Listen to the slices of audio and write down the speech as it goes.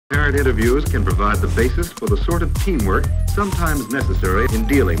Parent interviews can provide the basis for the sort of teamwork sometimes necessary in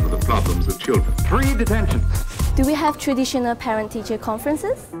dealing with the problems of children. 3 detentions. Do we have traditional parent-teacher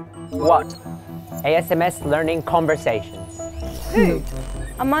conferences? What? ASMS Learning Conversations. Who?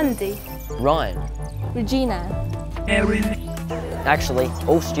 Amandi. Ryan. Regina. Actually,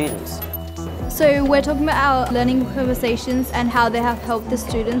 all students. So we're talking about our learning conversations and how they have helped the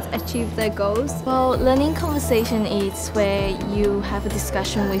students achieve their goals. Well, learning conversation is where you have a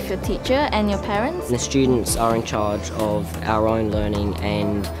discussion with your teacher and your parents. The students are in charge of our own learning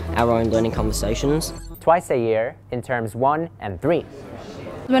and our own learning conversations. Twice a year in terms 1 and 3.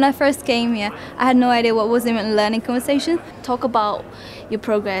 When I first came here, I had no idea what was even a learning conversation. Talk about your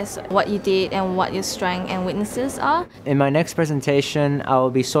progress, what you did and what your strengths and weaknesses are. In my next presentation, I will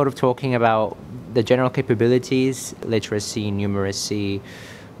be sort of talking about the general capabilities, literacy, numeracy,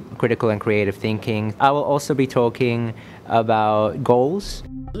 critical and creative thinking. I will also be talking about goals.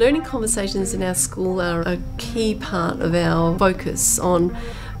 Learning conversations in our school are a key part of our focus on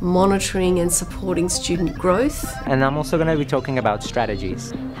monitoring and supporting student growth. And I'm also going to be talking about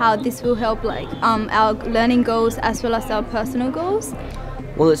strategies. How this will help our learning goals as well as our personal goals.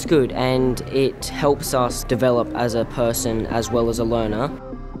 Well, it's good and it helps us develop as a person as well as a learner.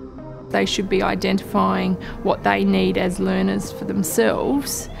 They should be identifying what they need as learners for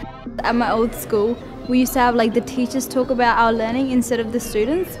themselves. At my old school, we used to have the teachers talk about our learning instead of the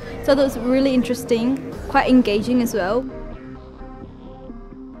students. So that was really interesting, quite engaging as well.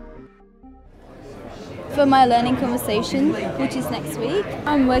 For my learning conversation, which is next week,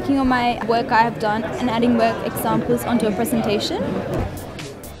 I'm working on my work I have done and adding work examples onto a presentation.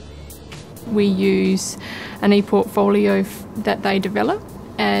 We use an e-portfolio that they develop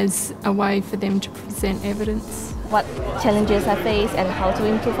as a way for them to present evidence. What challenges I face and how to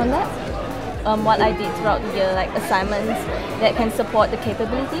improve on that. What I did throughout the year, like assignments that can support the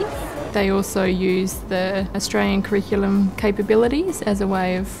capabilities. They also use the Australian curriculum capabilities as a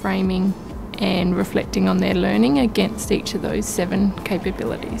way of framing and reflecting on their learning against each of those 7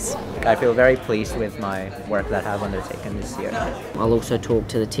 capabilities. I feel very pleased with my work that I've undertaken this year. I'll also talk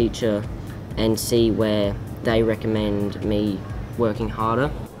to the teacher and see where they recommend me working harder.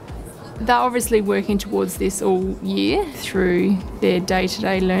 They're obviously working towards this all year through their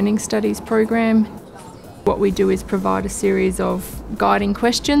day-to-day learning studies program. What we do is provide a series of guiding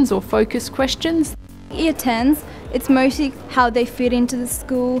questions or focus questions. Year 10s, it's mostly how they fit into the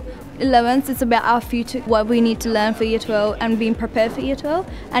school. 11s, it's about our future, what we need to learn for Year 12 and being prepared for Year 12.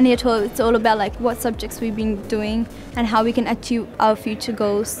 And Year 12, it's all about what subjects we've been doing and how we can achieve our future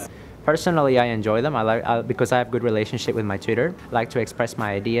goals. Personally, I enjoy them because I have a good relationship with my tutor. I like to express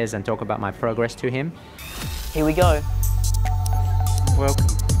my ideas and talk about my progress to him. Here we go. Welcome.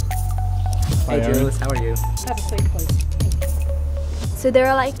 Hey Jules, how are you? Have a seat, please. So there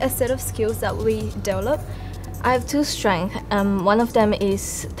are a set of skills that we develop. I have 2 strengths. One of them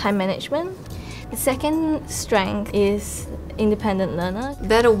is time management. The second strength is independent learner.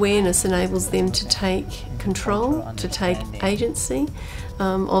 That awareness enables them to take control, to take agency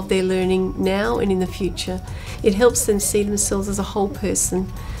of their learning now and in the future. It helps them see themselves as a whole person,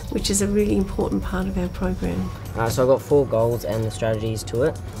 which is a really important part of our program. So I've got 4 goals and the strategies to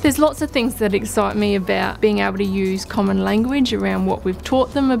it. There's lots of things that excite me about being able to use common language around what we've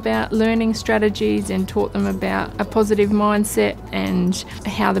taught them about learning strategies and taught them about a positive mindset and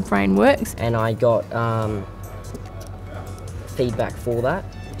how the brain works. And I got feedback for that.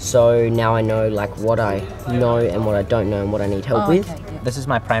 So now I know what I know and what I don't know and what I need help with. This is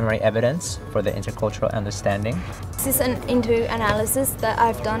my primary evidence for the intercultural understanding. This is an interview analysis that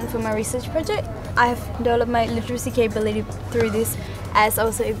I've done for my research project. I've developed my literacy capability through this, as I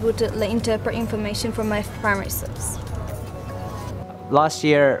was able to interpret information from my primary source. Last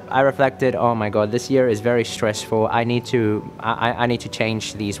year, I reflected, oh my God, this year is very stressful. I need to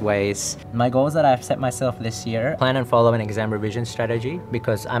change these ways. My goals that I've set myself this year, plan and follow an exam revision strategy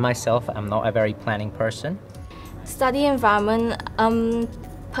because I myself am not a very planning person. Study environment.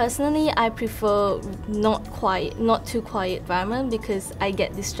 Personally, I prefer not too quiet environment because I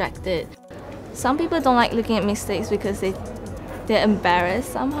get distracted. Some people don't like looking at mistakes because they're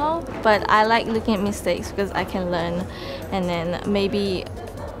embarrassed somehow, but I like looking at mistakes because I can learn, and then maybe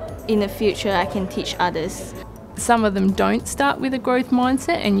in the future I can teach others. Some of them don't start with a growth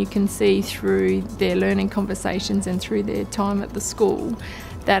mindset, and you can see through their learning conversations and through their time at the school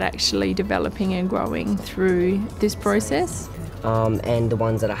that actually developing and growing through this process. And the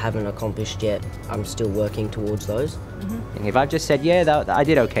ones that I haven't accomplished yet, I'm still working towards those. And if I've just said, yeah, I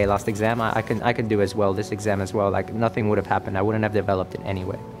did okay last exam, I can do as well this exam as well, nothing would have happened. I wouldn't have developed in any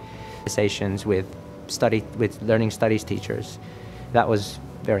way. Conversations with learning studies teachers, that was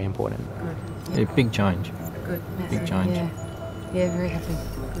very important. A big change. Good. Big change. Yeah, very happy.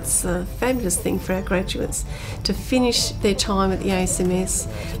 It's a fabulous thing for our graduates to finish their time at the ASMS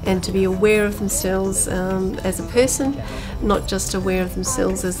and to be aware of themselves as a person, not just aware of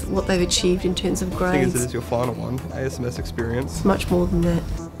themselves as what they've achieved in terms of grades. Seeing as it is your final one, ASMS experience. Much more than that.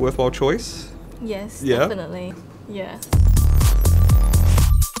 Worthwhile choice? Yes, Yeah. definitely. Yeah.